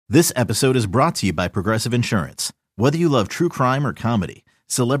This episode is brought to you by Progressive Insurance. Whether you love true crime or comedy,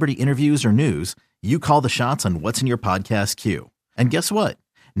 celebrity interviews or news, you call the shots on what's in your podcast queue. And guess what?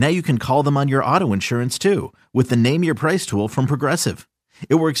 Now you can call them on your auto insurance too with the Name Your Price tool from Progressive.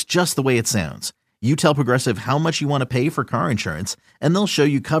 It works just the way it sounds. You tell Progressive how much you want to pay for car insurance, and they'll show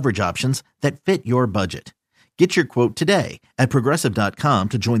you coverage options that fit your budget. Get your quote today at Progressive.com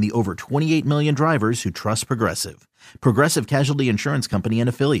to join the over 28 million drivers who trust Progressive. Progressive Casualty Insurance Company and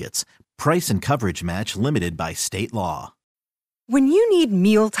Affiliates. Price and coverage match limited by state law. When you need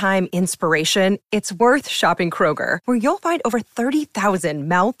mealtime inspiration, it's worth shopping Kroger, where you'll find over 30,000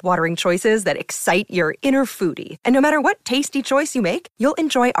 mouth-watering choices that excite your inner foodie. And no matter what tasty choice you make, you'll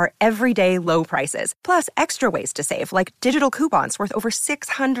enjoy our everyday low prices, plus extra ways to save, like digital coupons worth over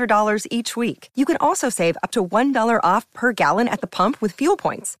 $600 each week. You can also save up to $1 off per gallon at the pump with fuel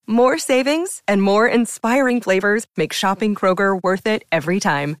points. More savings and more inspiring flavors make shopping Kroger worth it every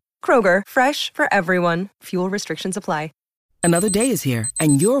time. Kroger, fresh for everyone. Fuel restrictions apply. Another day is here,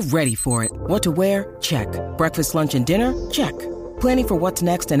 and you're ready for it. What to wear? Check. Breakfast, lunch, and dinner? Check. Planning for what's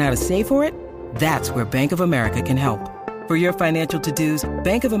next and how to save for it? That's where Bank of America can help. For your financial to-dos,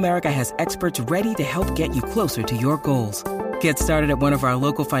 Bank of America has experts ready to help get you closer to your goals. Get started at one of our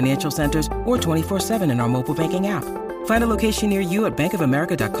local financial centers or 24/7 in our mobile banking app. Find a location near you at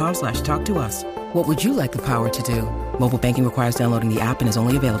bankofamerica.com/talktous. What would you like the power to do? Mobile banking requires downloading the app and is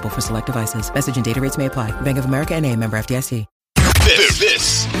only available for select devices. Message and data rates may apply. Bank of America N.A., member FDIC.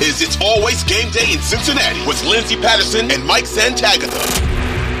 This is It's Always Game Day in Cincinnati with Lindsey Patterson and Mike Santagata.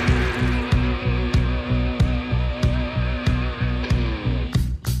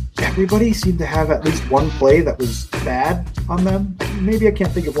 Everybody seemed to have at least one play that was bad on them. Maybe I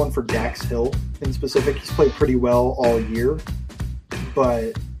can't think of one for Dax Hill in specific. He's played pretty well all year.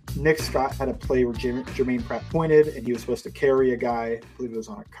 But Nick Scott had a play where Jermaine Pratt pointed, and he was supposed to carry a guy. I believe it was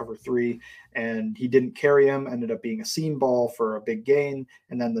on a cover 3, and he didn't carry him, ended up being a seam ball for a big gain.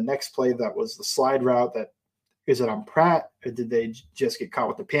 And then the next play, that was the slide route. That is it on Pratt, or did they just get caught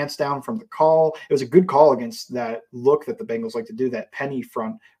with their pants down from the call? It was a good call against that look that the Bengals like to do, that penny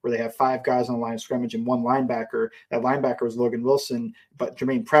front, where they have 5 guys on the line of scrimmage and 1 linebacker. That linebacker was Logan Wilson, but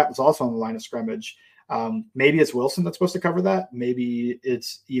Jermaine Pratt was also on the line of scrimmage. Maybe it's Wilson that's supposed to cover that. Maybe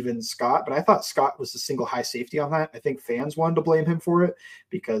it's even Scott, but I thought Scott was the single high safety on that. I think fans wanted to blame him for it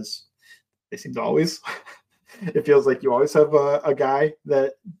because they seem to always, it feels like you always have a guy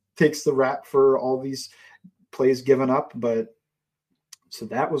that takes the rap for all these plays given up. But so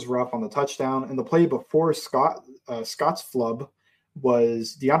that was rough on the touchdown. And the play before Scott's flub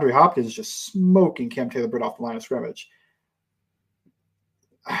was DeAndre Hopkins just smoking Cam Taylor-Britt off the line of scrimmage.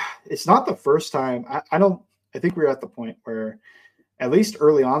 It's not the first time. I think we're at the point where, at least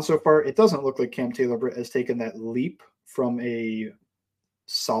early on so far, it doesn't look like Cam Taylor-Britt has taken that leap from a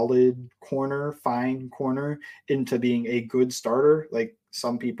solid corner, fine corner, into being a good starter. Like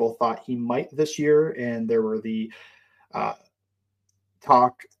some people thought he might this year, and there were there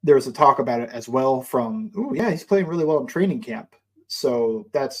was a talk about it as well from, he's playing really well in training camp. So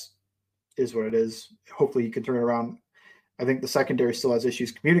is what it is. Hopefully he can turn it around. I think the secondary still has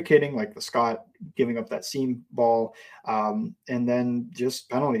issues communicating, like the Scott giving up that seam ball. And then just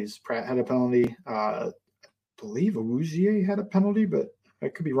penalties. Pratt had a penalty. I believe Awuzie had a penalty, but I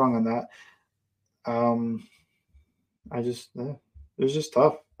could be wrong on that. It was just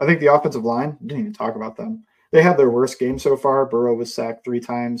tough. I think the offensive line, didn't even talk about them. They had their worst game so far. Burrow was sacked 3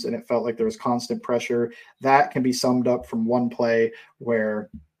 times, and it felt like there was constant pressure. That can be summed up from one play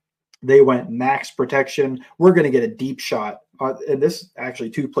where they went max protection. We're going to get a deep shot. And this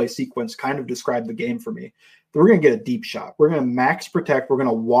actually 2-play sequence kind of described the game for me. We're going to get a deep shot. We're going to max protect. We're going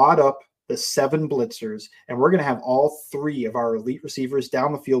to wad up the 7 blitzers, and we're going to have all 3 of our elite receivers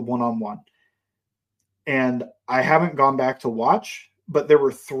down the field one-on-one. And I haven't gone back to watch, but there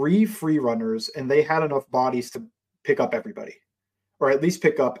were 3 free runners, and they had enough bodies to pick up everybody, or at least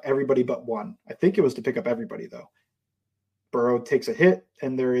pick up everybody but one. I think it was to pick up everybody, though. Burrow takes a hit,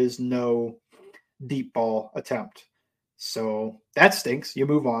 and there is no deep ball attempt. So that stinks. You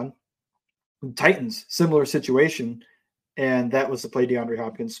move on. Titans, similar situation, and that was the play DeAndre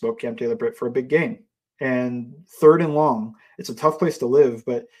Hopkins smoked Cam Taylor-Britt for a big gain. And 3rd and long, it's a tough place to live,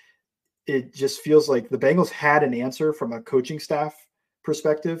 but it just feels like the Bengals had an answer from a coaching staff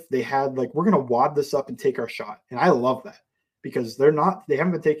perspective. They had we're going to wad this up and take our shot. And I love that. Because they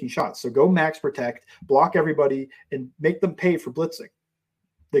haven't been taking shots. So go max protect, block everybody, and make them pay for blitzing.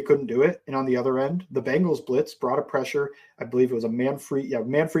 They couldn't do it. And on the other end, the Bengals blitz brought a pressure. I believe it was a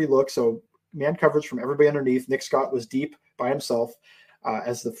man-free look. So man coverage from everybody underneath. Nick Scott was deep by himself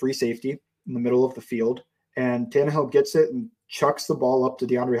as the free safety in the middle of the field. And Tannehill gets it and chucks the ball up to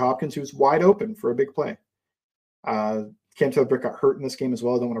DeAndre Hopkins, who's wide open for a big play. Cam Taylor-Britt got hurt in this game as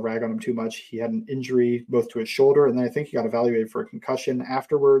well. I don't want to rag on him too much. He had an injury both to his shoulder, and then I think he got evaluated for a concussion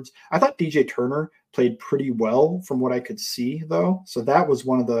afterwards. I thought DJ Turner played pretty well from what I could see, though. So that was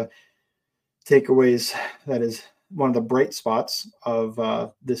one of the takeaways. That is one of the bright spots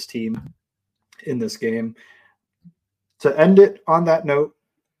of this team in this game. To end it on that note,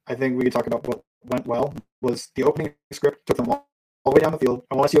 I think we could talk about what went well. Was the opening script took them all the way down the field.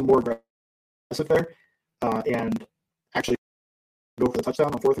 I want to see them more aggressive there and actually go for the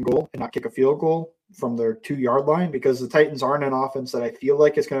touchdown on 4th and goal and not kick a field goal from their 2-yard line, because the Titans aren't an offense that I feel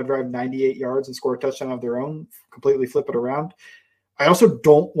like is going to drive 98 yards and score a touchdown of their own, completely flip it around. I also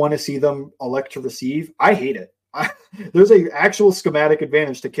don't want to see them elect to receive. I hate it. There's an actual schematic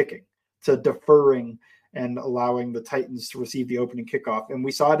advantage to kicking, to deferring and allowing the Titans to receive the opening kickoff. And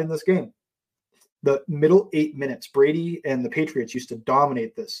we saw it in this game. The middle 8 minutes, Brady and the Patriots used to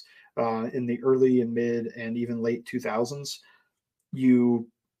dominate this in the early and mid and even late 2000s. You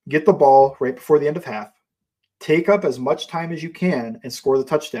get the ball right before the end of half, take up as much time as you can and score the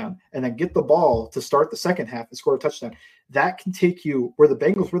touchdown, and then get the ball to start the second half and score a touchdown. That can take you where the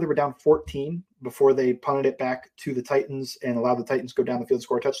Bengals really were down 14 before they punted it back to the Titans and allowed the Titans to go down the field and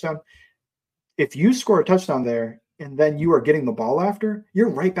score a touchdown. If you score a touchdown there and then you are getting the ball after, you're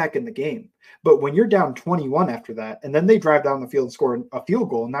right back in the game. But when you're down 21 after that, and then they drive down the field and score a field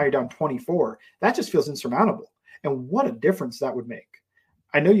goal, and now you're down 24, that just feels insurmountable. And what a difference that would make.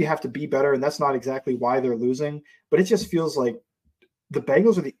 I know you have to be better, and that's not exactly why they're losing, but it just feels like the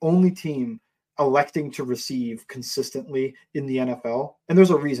Bengals are the only team electing to receive consistently in the NFL. And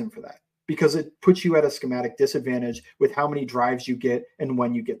there's a reason for that, because it puts you at a schematic disadvantage with how many drives you get and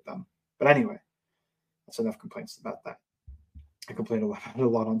when you get them. But anyway, that's enough complaints about that. I complain a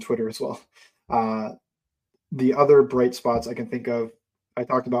lot on Twitter as well. The other bright spots I can think of, I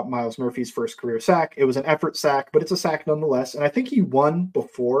talked about Myles Murphy's first career sack. It was an effort sack, but it's a sack nonetheless. And I think he won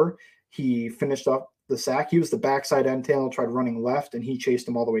before he finished up the sack. He was the backside end. Tannehill tried running left, and he chased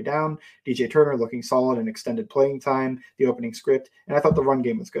him all the way down. DJ Turner looking solid and extended playing time, the opening script. And I thought the run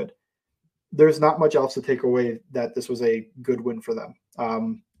game was good. There's not much else to take away that this was a good win for them.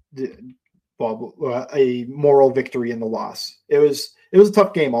 A moral victory in the loss. It was a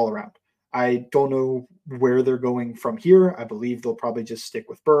tough game all around. I don't know where they're going from here. I believe they'll probably just stick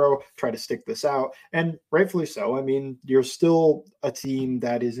with Burrow, try to stick this out, and rightfully so. I mean, you're still a team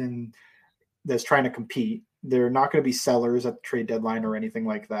that's trying to compete. They're not going to be sellers at the trade deadline or anything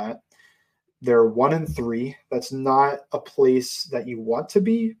like that. They're 1-3. That's not a place that you want to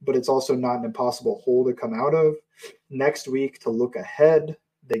be, but it's also not an impossible hole to come out of. Next week, to look ahead,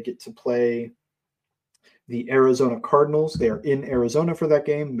 they get to play the Arizona Cardinals. They are in Arizona for that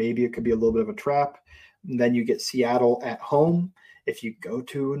game. Maybe it could be a little bit of a trap. And then you get Seattle at home. If you go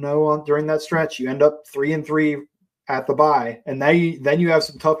 2-0 during that stretch, you end up 3-3 at the bye. And then you have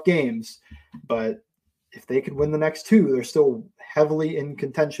some tough games. But if they could win the next two, they're still heavily in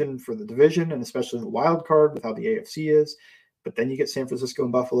contention for the division, and especially the wild card with how the AFC is. But then you get San Francisco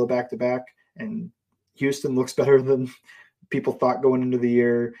and Buffalo back-to-back, and Houston looks better than people thought going into the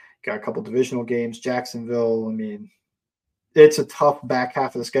year. Got a couple divisional games. Jacksonville, I mean, it's a tough back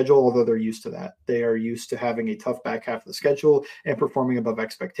half of the schedule, although they're used to that. They are used to having a tough back half of the schedule and performing above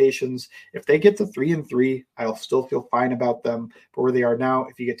expectations. If they get to 3-3, I'll still feel fine about them. But where they are now,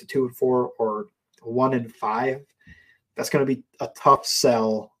 if you get to 2-4 or 1-5, that's going to be a tough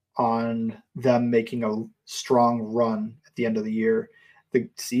sell on them making a strong run at the end of the year. The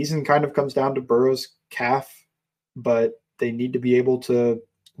season kind of comes down to Burrow's calf, but they need to be able to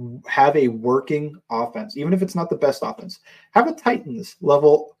have a working offense, even if it's not the best offense. Have a Titans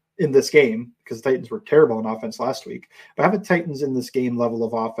level in this game, because the Titans were terrible in offense last week, but have a Titans in this game level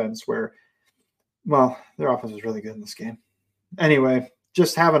of offense where, well, their offense was really good in this game. Anyway,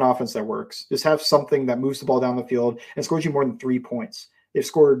 just have an offense that works. Just have something that moves the ball down the field and scores you more than 3 points. They've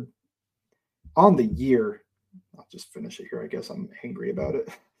scored on the year. I'll just finish it here. I guess I'm angry about it.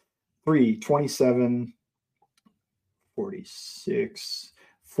 27, 46,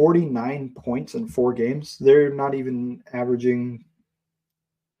 49 points in 4 games. They're not even averaging,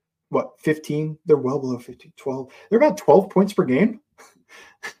 15? They're well below 15, 12. They're about 12 points per game.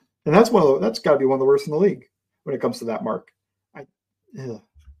 And that's got to be one of the worst in the league when it comes to that mark. The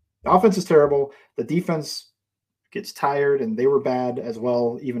offense is terrible. The defense gets tired, and they were bad as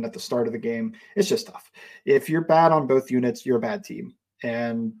well, even at the start of the game. It's just tough. If you're bad on both units, you're a bad team.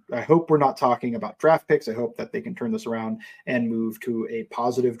 And I hope we're not talking about draft picks. I hope that they can turn this around and move to a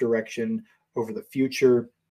positive direction over the future.